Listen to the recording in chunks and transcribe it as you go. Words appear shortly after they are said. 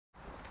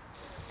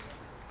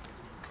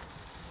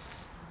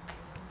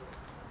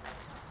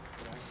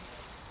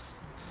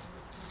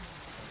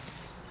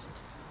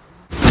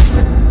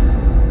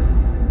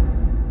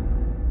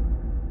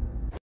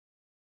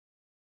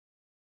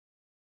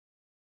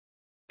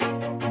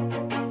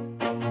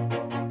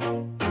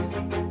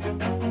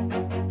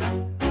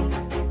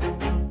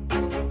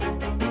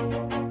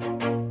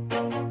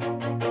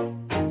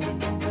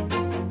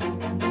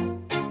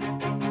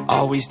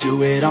Always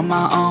do it on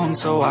my own,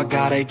 so I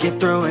gotta get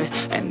through it.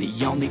 And the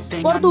only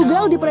thing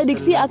Portugal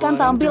diprediksi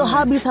akan tampil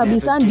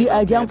habis-habisan di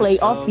ajang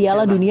playoff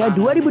Piala Dunia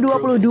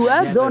 2022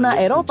 zona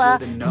Eropa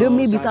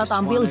demi bisa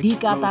tampil di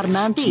Qatar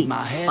nanti.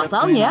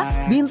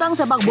 Pasalnya, bintang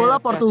sepak bola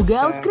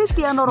Portugal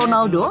Cristiano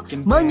Ronaldo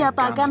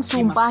menyatakan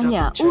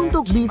sumpahnya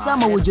untuk bisa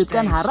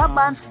mewujudkan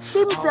harapan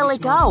tim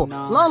Selecao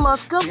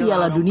lolos ke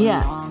Piala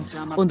Dunia.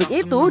 Untuk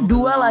itu,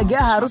 dua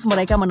laga harus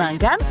mereka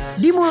menangkan,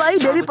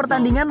 dimulai dari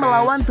pertandingan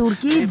melawan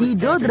Turki di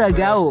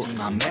Dragao.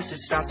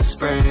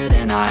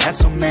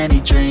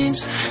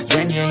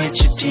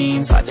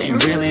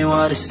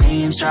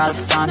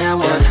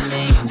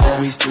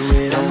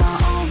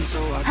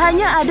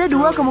 Hanya ada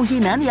dua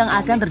kemungkinan yang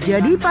akan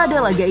terjadi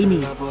pada laga ini,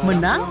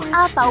 menang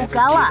atau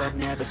kalah.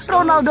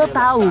 Ronaldo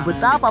tahu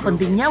betapa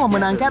pentingnya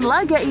memenangkan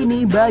laga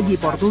ini bagi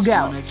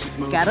Portugal.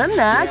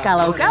 Karena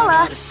kalau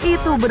kalah,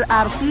 itu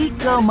berarti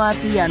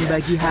kematian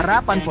bagi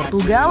harapan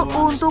Portugal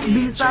untuk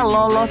bisa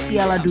lolos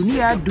Piala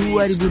Dunia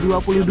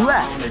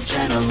 2022.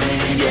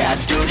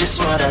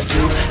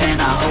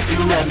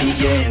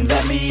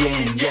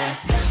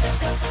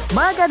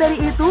 Maka dari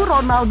itu,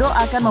 Ronaldo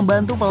akan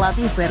membantu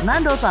pelatih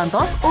Fernando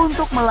Santos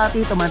untuk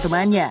melatih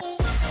teman-temannya.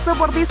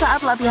 Seperti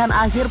saat latihan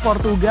akhir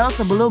Portugal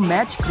sebelum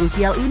match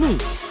krusial ini.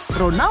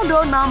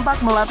 Ronaldo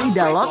nampak melatih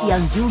Dalot yang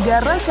juga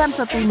rekan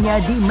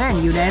setimnya di Man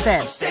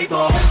United.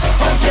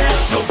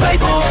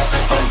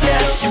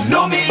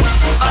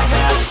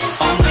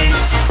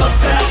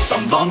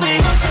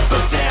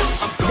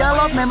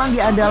 Dalot memang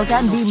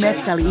diandalkan di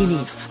match kali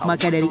ini.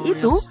 Maka dari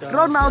itu,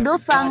 Ronaldo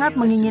sangat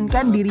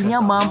menginginkan dirinya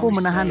mampu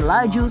menahan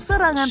laju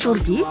serangan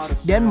Turki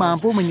dan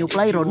mampu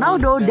menyuplai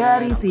Ronaldo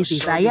dari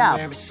sisi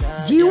sayap.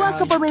 Jiwa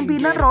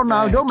kepemimpinan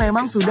Ronaldo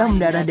memang sudah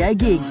mendarah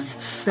daging.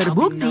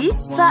 Terbukti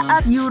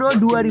saat Euro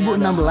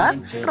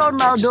 2016,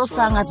 Ronaldo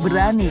sangat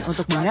berani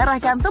untuk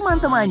mengarahkan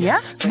teman-temannya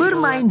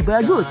bermain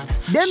bagus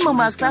dan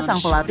memaksa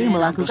sang pelatih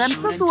melakukan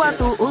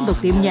sesuatu untuk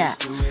timnya.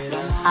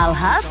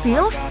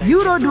 Alhasil,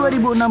 Euro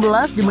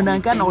 2016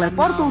 dimenangkan oleh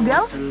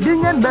Portugal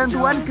dengan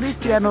bantuan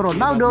Cristiano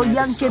Ronaldo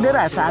yang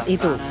cedera saat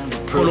itu.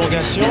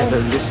 Prolongation,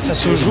 ça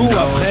se joue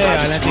après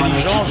à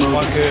l'intelligence. Je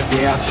crois que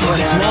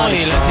physiquement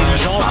et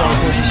l'intelligence dans le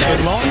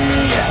positionnement,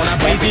 on n'a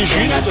pas été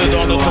juste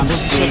dans notre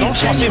positionnement.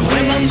 Je pensais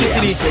vraiment que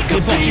c'était les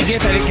Portugais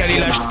qui allaient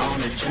lâcher.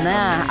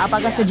 Nah,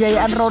 apakah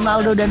kejayaan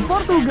Ronaldo dan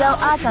Portugal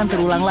akan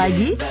terulang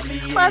lagi?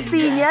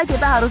 Pastinya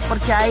kita harus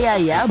percaya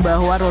ya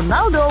bahwa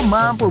Ronaldo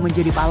mampu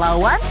menjadi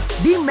pahlawan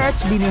di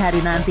match dini hari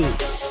nanti.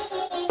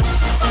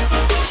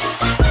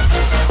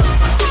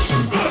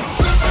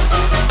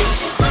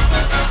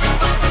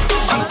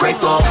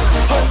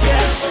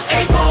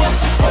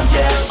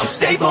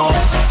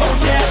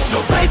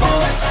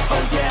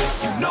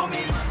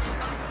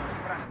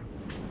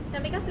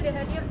 Cantika sudah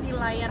hadir di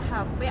layar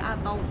HP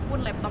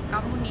ataupun laptop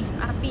kamu nih.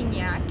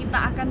 Artinya kita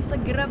akan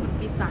segera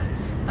berpisah.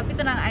 Tapi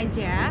tenang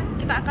aja,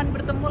 kita akan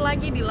bertemu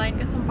lagi di lain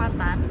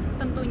kesempatan.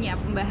 Tentunya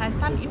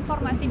pembahasan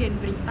informasi dan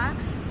berita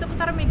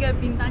seputar mega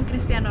bintang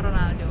Cristiano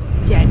Ronaldo.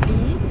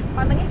 Jadi,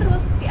 pantengin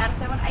terus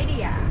CR7 ID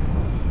ya.